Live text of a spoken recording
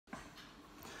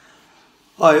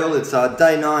Hi all, it's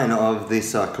day 9 of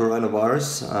this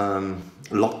coronavirus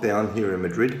lockdown here in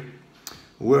Madrid.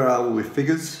 Where are we with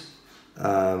figures?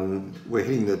 We're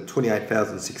hitting the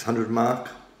 28,600 mark.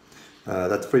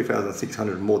 That's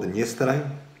 3,600 more than yesterday.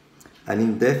 And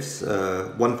in deaths,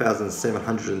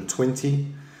 1,720,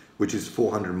 which is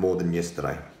 400 more than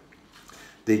yesterday.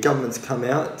 The government's come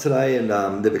out today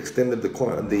and they've extended the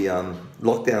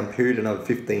lockdown period another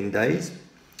 15 days.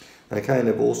 Okay, and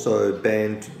they've also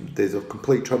banned, there's a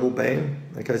complete travel ban.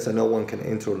 Okay, so no one can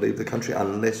enter or leave the country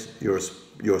unless you're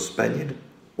a Spaniard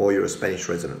or you're a Spanish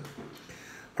resident.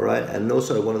 All right, and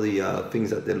also one of the things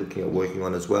that they're looking at working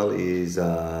on as well is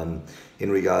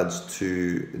in regards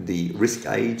to the risk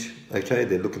age. Okay,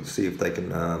 they're looking to see if they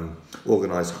can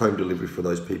organise home delivery for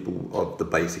those people of the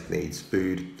basic needs,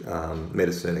 food,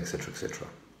 medicine, etc., etc.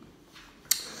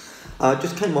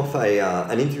 Just came off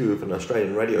an interview with an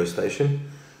Australian radio station.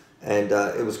 And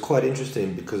it was quite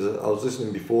interesting because I was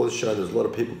listening before the show. There's a lot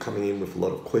of people coming in with a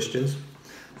lot of questions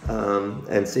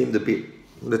and seemed a bit,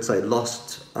 let's say,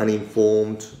 lost,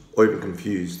 uninformed, or even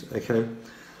confused. Okay,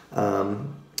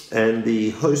 and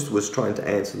the host was trying to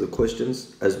answer the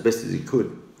questions as best as he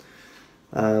could.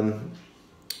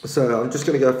 So I'm just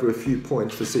going to go through a few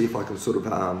points to see if I can sort of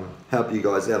help you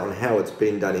guys out on how it's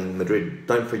been done in Madrid.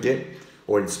 Don't forget,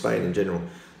 or in Spain in general,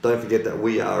 don't forget that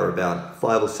we are about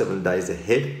 5 or 7 days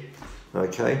ahead.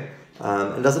 Okay,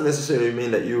 it doesn't necessarily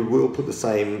mean that you will put the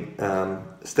same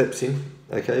steps in,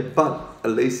 okay, but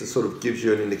at least it sort of gives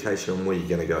you an indication on where you're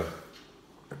going to go.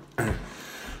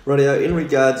 Rightio, in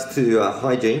regards to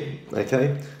hygiene,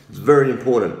 okay, it's very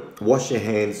important. Wash your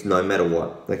hands no matter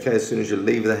what, okay, as soon as you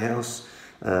leave the house,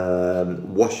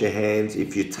 wash your hands.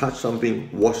 If you touch something,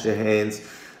 wash your hands.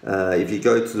 If you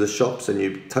go to the shops and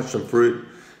you touch some fruit,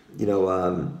 you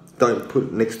know, don't put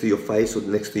it next to your face or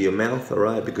next to your mouth, all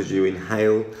right, because you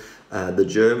inhale the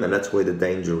germ, and that's where the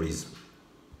danger is.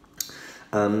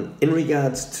 In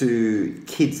regards to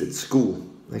kids at school,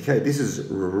 okay, this is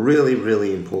really,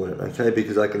 really important, okay,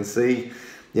 because I can see,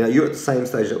 you know, you're at the same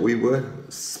stage that we were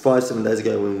 5-7 days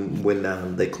ago when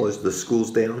they closed the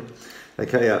schools down,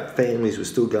 okay, families were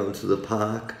still going to the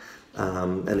park,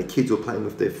 and the kids were playing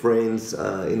with their friends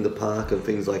in the park and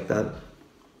things like that.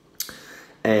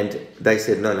 And they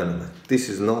said, no, this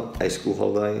is not a school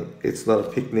holiday, it's not a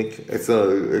picnic, it's not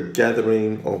a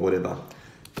gathering or whatever.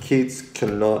 Kids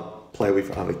cannot play with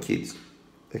other kids,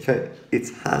 okay? It's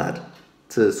hard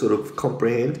to sort of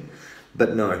comprehend,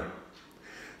 but no.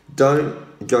 Don't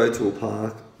go to a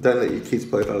park, don't let your kids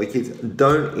play with other kids,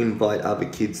 don't invite other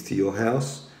kids to your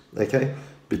house, okay?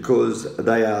 Because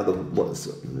they are one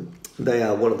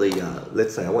of the,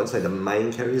 let's say, I won't say the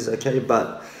main carriers, okay?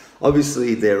 But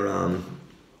obviously they're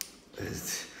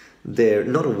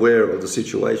not aware of the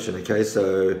situation, okay?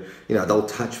 So, you know, they'll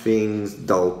touch things,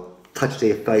 they'll touch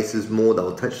their faces more,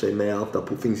 they'll touch their mouth, they'll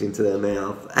put things into their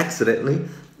mouth accidentally,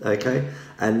 okay?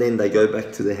 And then they go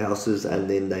back to their houses and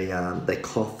then they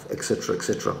cough, etc.,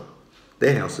 etc.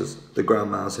 Their houses, the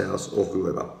grandma's house or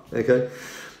whoever, okay?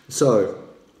 So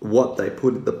what they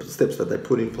put, the steps that they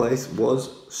put in place was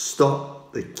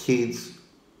stop the kids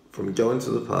from going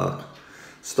to the park,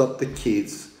 stop the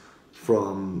kids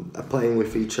from playing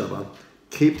with each other,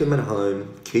 keep them at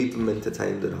home, keep them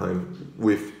entertained at home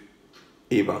with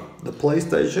either the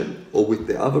PlayStation or with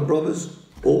their other brothers,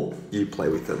 or you play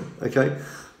with them, okay?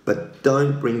 But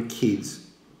don't bring kids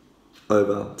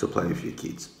over to play with your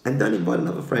kids. And don't invite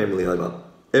another family over.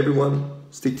 Everyone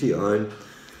stick to your own,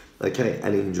 okay?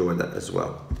 And enjoy that as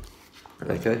well,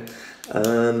 okay?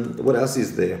 What else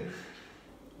is there?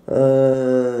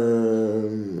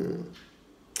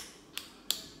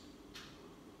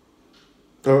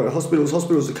 All right, hospitals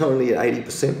are currently at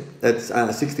 80%. That's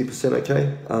 60%,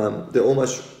 okay? They're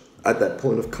almost at that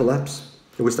point of collapse.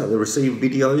 We're starting to receive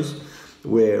videos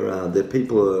where the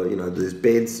people are, you know, there's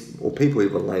beds or people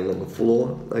even laying on the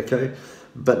floor, okay?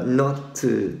 But not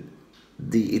to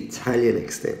the Italian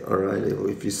extent, all right?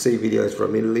 If you see videos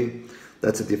from Italy,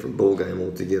 that's a different ballgame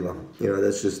altogether. You know,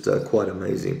 that's just quite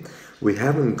amazing. We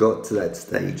haven't got to that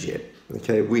stage yet,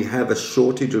 okay? We have a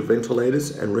shortage of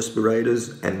ventilators and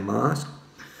respirators and masks,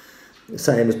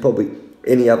 same as probably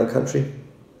any other country,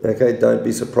 okay? Don't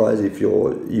be surprised if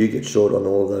you get short on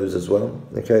all of those as well,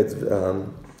 okay? It's,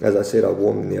 as I said, I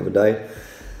warned them the other day,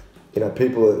 you know,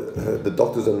 the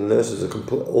doctors and the nurses are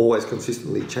always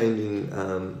consistently changing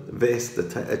vests,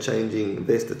 changing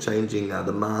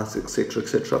the masks, etc.,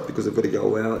 etc., because they've got to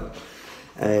go out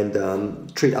and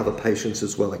treat other patients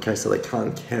as well, okay? So they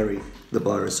can't carry the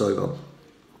virus over,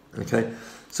 okay?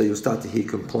 So you'll start to hear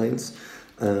complaints.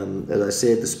 As I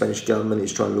said, the Spanish government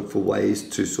is trying to look for ways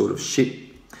to sort of ship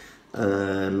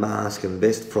mask and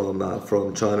vest from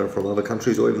China, from other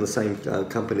countries, or even the same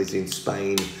companies in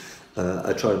Spain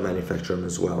are trying to manufacture them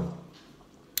as well.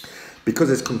 Because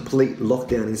there's complete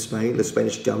lockdown in Spain, the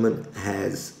Spanish government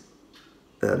has,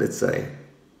 let's say,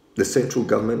 the central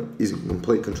government is in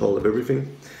complete control of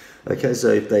everything. Okay, so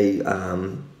if they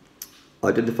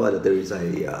identify that there is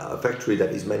a factory that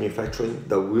is manufacturing,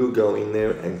 they will go in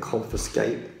there and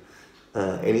confiscate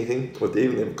anything, or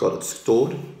even if they've got it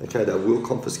stored. Okay, they will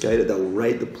confiscate it, they will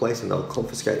raid the place and they'll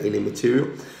confiscate any material.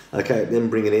 Okay, then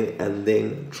bring it in and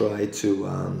then try to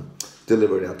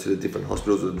deliver it out to the different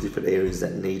hospitals or the different areas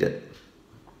that need it.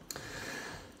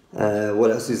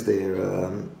 What else is there?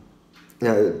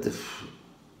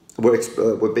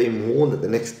 We're being warned that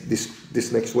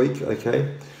this next week,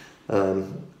 okay,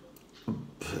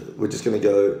 we're just going to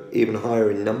go even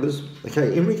higher in numbers.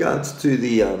 Okay, in regards to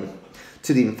the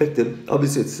infected,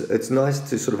 obviously it's nice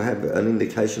to sort of have an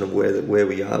indication of where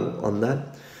we are on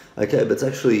that. Okay, but it's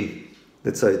actually,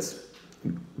 let's say it's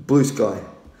blue sky.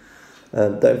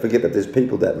 Don't forget that there's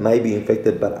people that may be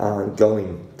infected but aren't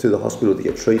going to the hospital to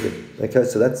get treated. Okay,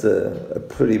 so that's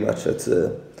pretty much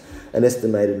an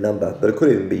estimated number, but it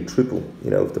could even be triple,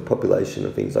 with the population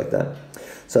and things like that.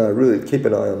 So really keep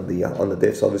an eye on the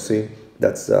deaths. Obviously,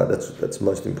 that's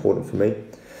most important for me.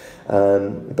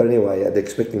 But anyway, they're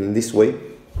expecting this week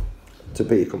to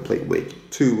be a complete week,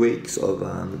 2 weeks of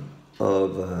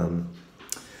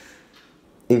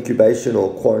incubation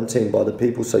or quarantine by the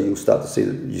people. So you'll start to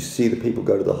see the people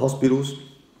go to the hospitals.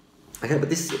 Okay, but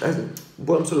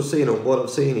what I'm sort of seeing, or what I've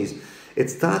seen, is it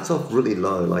starts off really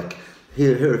low. Like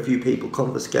here are a few people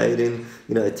confiscating,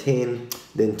 10,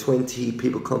 then 20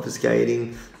 people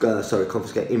confiscating,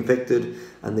 infected,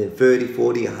 and then 30,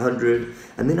 40, 100,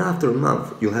 and then after a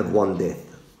month you'll have one death.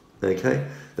 Okay,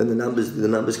 then the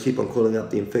numbers keep on calling up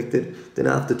the infected. Then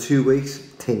after 2 weeks,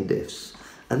 10 deaths.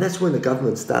 And that's when the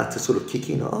government starts to sort of kick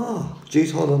in. Oh,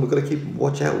 geez, hold on, we've got to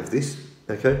watch out with this.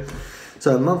 Okay,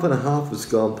 so a month and a half has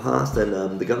gone past,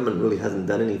 and the government really hasn't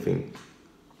done anything.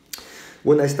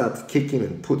 When they start to kick in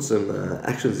and put some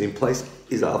actions in place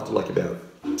is after like about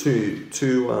two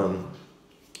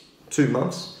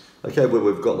months. Okay, where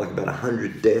we've got like about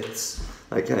 100 deaths.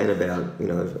 Okay, and about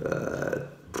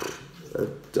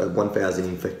 1,000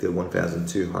 infected,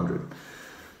 1,200.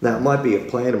 Now, it might be a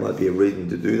plan, it might be a reason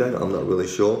to do that, I'm not really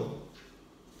sure.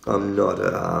 I'm not,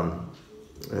 I'm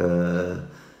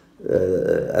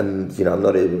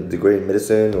not a degree in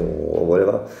medicine or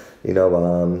whatever,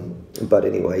 but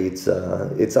anyway, it's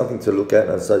something to look at,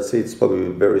 and so I see it's probably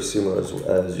very similar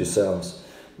as yourselves.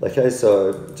 Okay,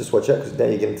 so just watch out, because now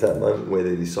you're getting to that moment where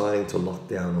they're deciding to lock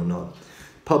down or not.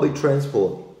 Public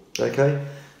transport, okay?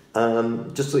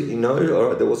 Just to let you know, all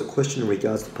right, there was a question in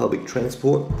regards to public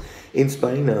transport. In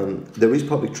Spain, there is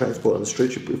public transport on the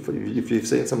streets. If you've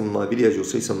seen some of my videos, you'll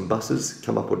see some buses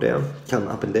come up and down.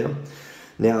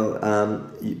 Now,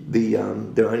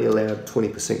 they're only allowed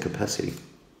 20% capacity,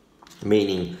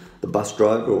 meaning the bus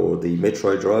driver or the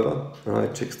metro driver,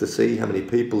 right, checks to see how many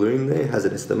people are in there, has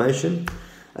an estimation,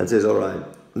 and says, all right,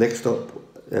 next stop,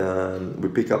 we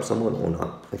pick up someone or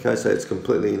not. Okay, so it's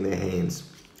completely in their hands.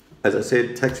 As I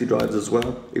said, taxi drivers as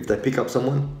well, if they pick up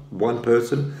someone, one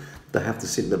person, they have to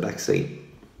sit in the back seat.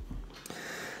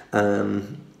 So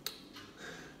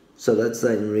that's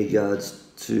that in regards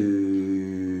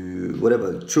to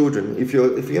whatever, children. If you're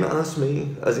going to ask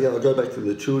me, I'll go back to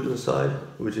the children's side,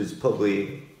 which is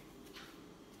probably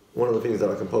one of the things that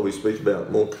I can probably speak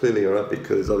about more clearly, all right,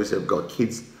 because obviously I've got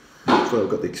kids, so I've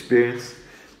got the experience,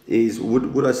 is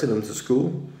would I send them to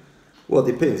school? Well,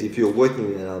 it depends. If you're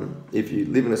working, if you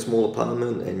live in a small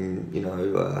apartment and,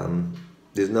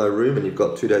 there's no room and you've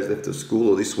got 2 days left of school,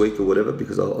 or this week or whatever,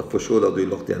 because for sure they'll do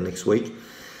lockdown next week.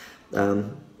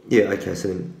 Yeah, okay, so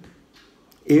then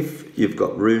if you've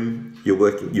got room, you're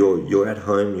working, you're at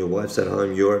home, your wife's at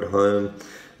home, you're at home,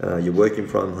 you're working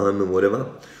from home and whatever,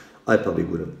 I probably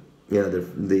wouldn't.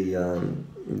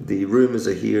 The rumours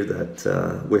are here that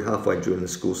we're halfway during the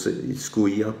school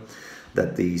year,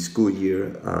 that the school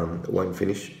year won't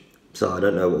finish. So I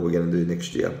don't know what we're going to do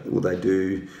next year. Will they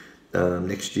do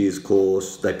next year's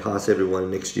course? They pass everyone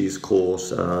in next year's course.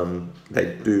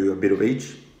 They do a bit of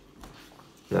each.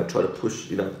 Try to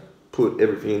push, put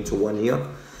everything into 1 year.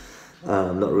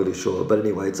 I'm not really sure. But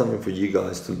anyway, it's something for you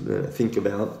guys to think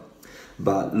about.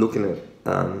 But looking at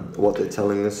what they're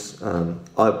telling us, I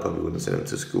probably wouldn't send them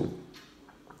to school.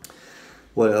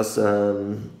 What else?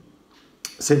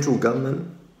 Central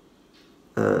government.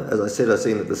 As I said, I've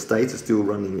seen that the states are still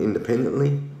running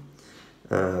independently,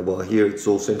 while here it's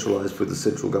all centralised for the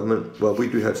central government. Well, we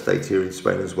do have states here in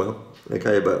Spain as well,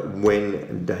 okay, but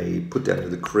when they put down a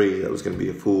decree that was going to be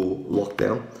a full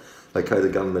lockdown, okay, the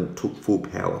government took full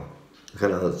power. Okay,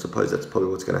 now I suppose that's probably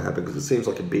what's going to happen, because it seems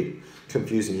like a bit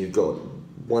confusing. You've got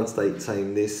one state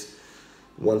saying this,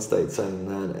 one state saying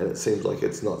that, and it seems like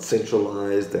it's not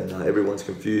centralized, and everyone's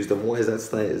confused. And why is that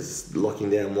state is locking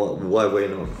down? Why we're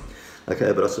not?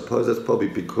 Okay, but I suppose that's probably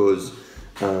because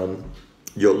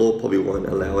your law probably won't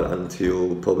allow it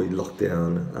until probably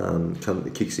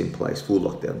lockdown kicks in place, full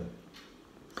lockdown.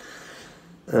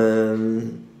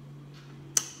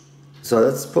 So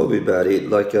that's probably about it.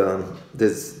 Like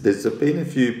there's been a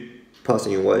few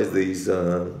passing away. These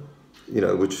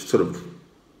which sort of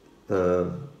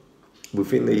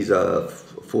within these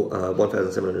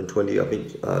 1,720. I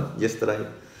think yesterday,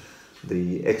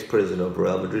 the ex-president of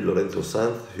Real Madrid, Lorenzo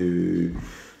Sanz, who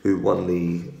won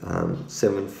the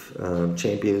 7th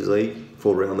Champions League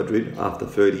for Real Madrid after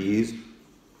 30 years,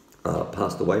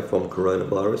 passed away from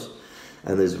coronavirus.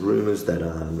 And there's rumours that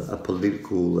a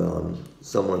political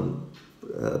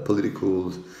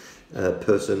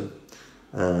person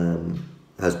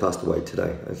has passed away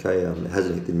today. Okay, it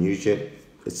hasn't hit the news yet.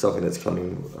 It's something that's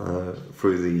coming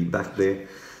through the back there.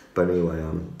 But anyway,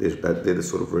 they're the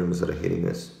sort of rumours that are hitting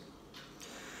us.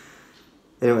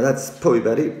 Anyway, that's probably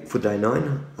about it for day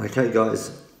 9. Okay,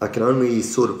 guys, I can only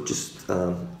sort of just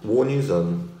warn you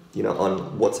on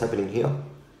what's happening here,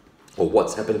 or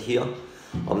what's happened here.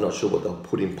 I'm not sure what they'll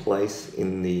put in place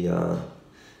in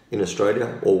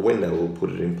Australia, or when they will put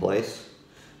it in place.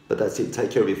 But that's it.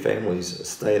 Take care of your families.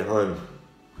 Stay at home.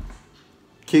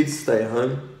 Kids, stay at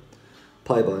home.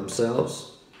 Play by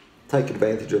themselves. Take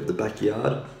advantage of the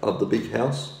backyard of the big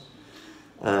house.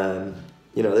 Let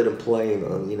them play.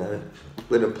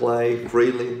 Let them play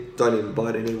freely. Don't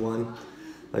invite anyone.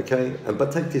 Okay,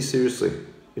 but take this seriously.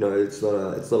 It's not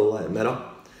a light matter.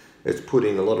 It's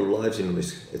putting a lot of lives in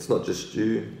risk. It's not just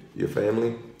you, your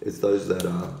family. It's those that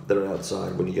are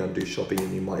outside when you go and do shopping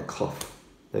and you might cough.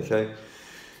 Okay,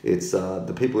 it's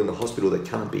the people in the hospital that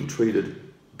can't be treated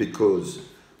because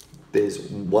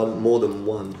there's more than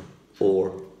one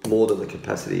or more than the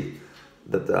capacity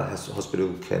that the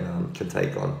hospital can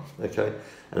take on. Okay,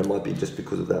 and it might be just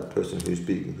because of that person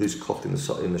who's coughed in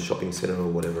the shopping centre or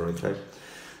whatever. Okay.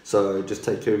 So just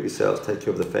take care of yourselves, take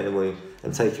care of the family,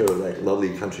 and take care of that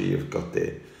lovely country you've got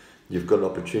there. You've got an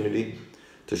opportunity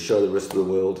to show the rest of the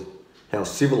world how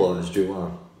civilized you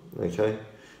are, okay?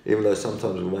 Even though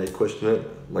sometimes we may question it.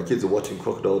 My kids are watching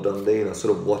Crocodile Dundee, and I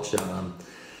sort of watch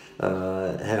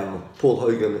how Paul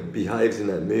Hogan behaves in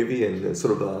that movie, and I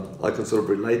can sort of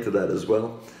relate to that as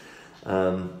well.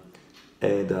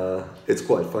 It's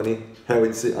quite funny how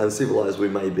uncivilized we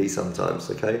may be sometimes,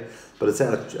 okay? But it's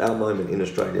our moment in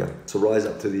Australia to rise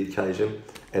up to the occasion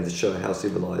and to show how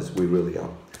civilized we really are.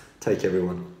 Take care,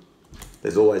 everyone.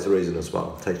 There's always a reason to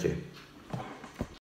smile. Take care.